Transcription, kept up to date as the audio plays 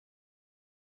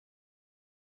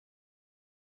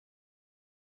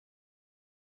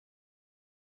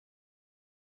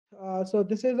So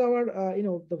this is our,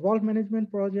 the vault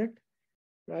management project,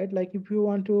 right? Like if you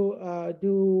want to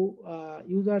do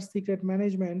user secret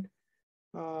management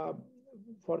uh,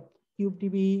 for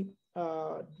KubeDB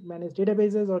managed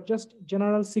databases or just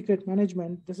general secret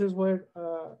management, this is where,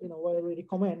 where we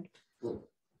recommend.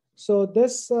 So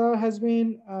this has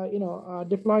been,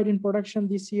 deployed in production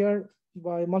this year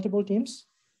by multiple teams.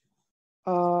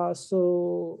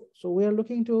 So we are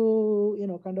looking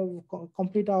to, kind of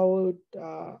complete out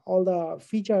all the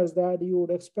features that you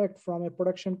would expect from a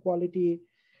production quality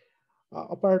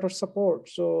operator support.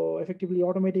 So effectively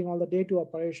automating all the day-to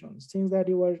operations, things that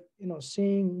you were,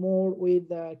 seeing more with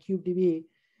KubeDB,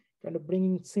 kind of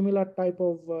bringing similar type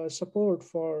of support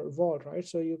for Vault, right?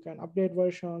 So you can update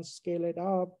versions, scale it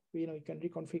up, you can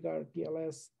reconfigure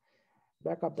TLS,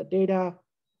 back up the data,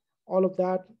 all of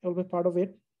that will be part of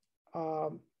it.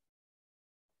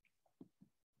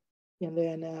 And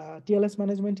then TLS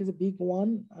management is a big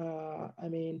one. I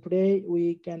mean, today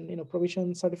we can,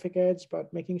 provision certificates,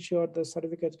 but making sure the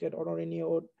certificates get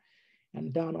auto-renewed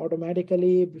and done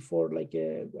automatically before, like,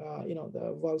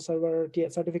 the Vault server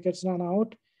certificates run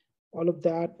out. All of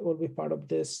that will be part of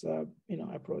this,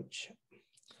 approach.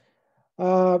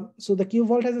 So the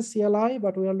KubeVault has a CLI,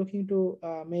 but we are looking to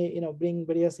bring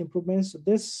various improvements. So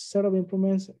this set of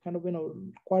improvements, kind of,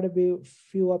 quite a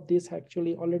few of these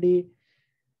actually already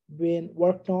been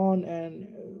worked on and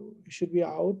should be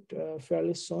out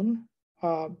fairly soon.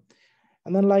 And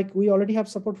then, like, we already have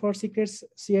support for secrets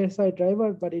CSI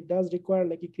driver, but it does require,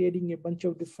 like, creating a bunch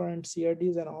of different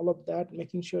CRDs and all of that,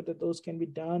 making sure that those can be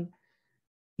done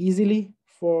easily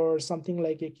for something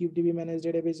like a KubeDB managed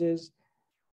databases.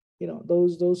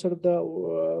 Those sort of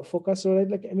the focus, right?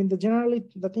 Like, I mean, generally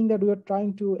the thing that we are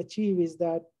trying to achieve is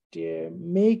that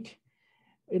make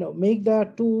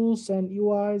the tools and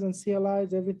UIs and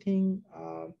CLIs, everything,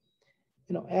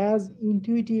 as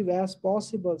intuitive as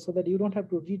possible, so that you don't have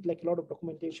to read like a lot of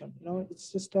documentation.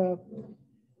 It's just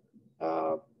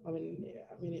I mean,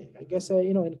 I guess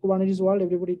in Kubernetes world,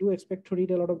 everybody do expect to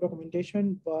read a lot of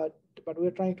documentation, but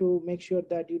we're trying to make sure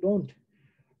that you don't,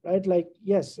 right? Like,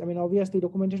 yes, I mean, obviously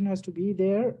documentation has to be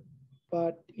there,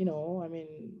 but I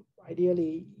mean,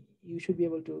 ideally you should be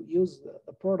able to use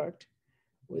the product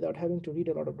without having to read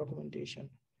a lot of documentation.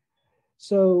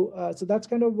 So that's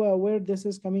kind of where this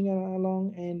is coming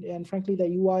along, and frankly, the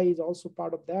UI is also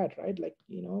part of that, right? Like,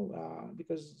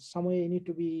 because some way you need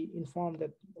to be informed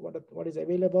that what is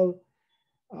available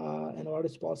and what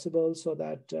is possible, so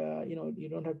that you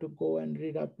don't have to go and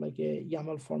read up like a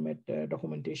YAML format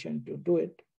documentation to do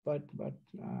it. But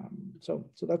so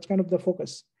that's kind of the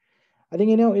focus. I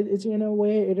think it's in a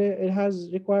way it has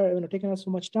required taken us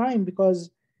so much time, because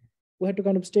we had to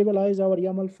kind of stabilize our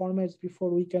YAML formats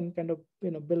before we can kind of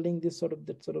building this sort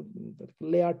of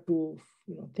layer 2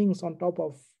 things on top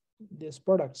of these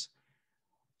products.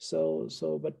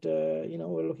 But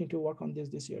we're looking to work on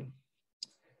this year.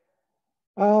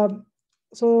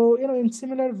 So in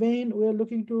similar vein, we are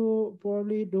looking to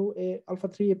probably do a Alpha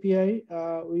 3 API.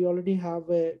 We already have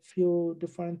a few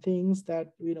different things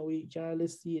that we generally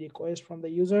see requests from the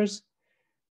users.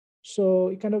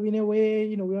 So kind of in a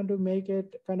way, we want to make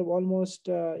it kind of almost,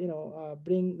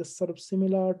 bring the sort of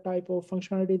similar type of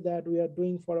functionality that we are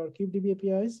doing for our KubeDB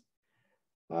APIs.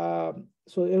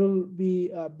 So it will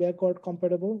be backward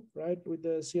compatible, right, with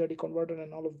the CRD converter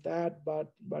and all of that.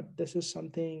 But this is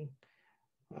something,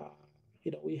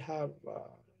 we have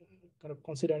kind of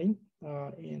considering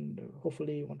and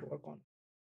hopefully want to work on.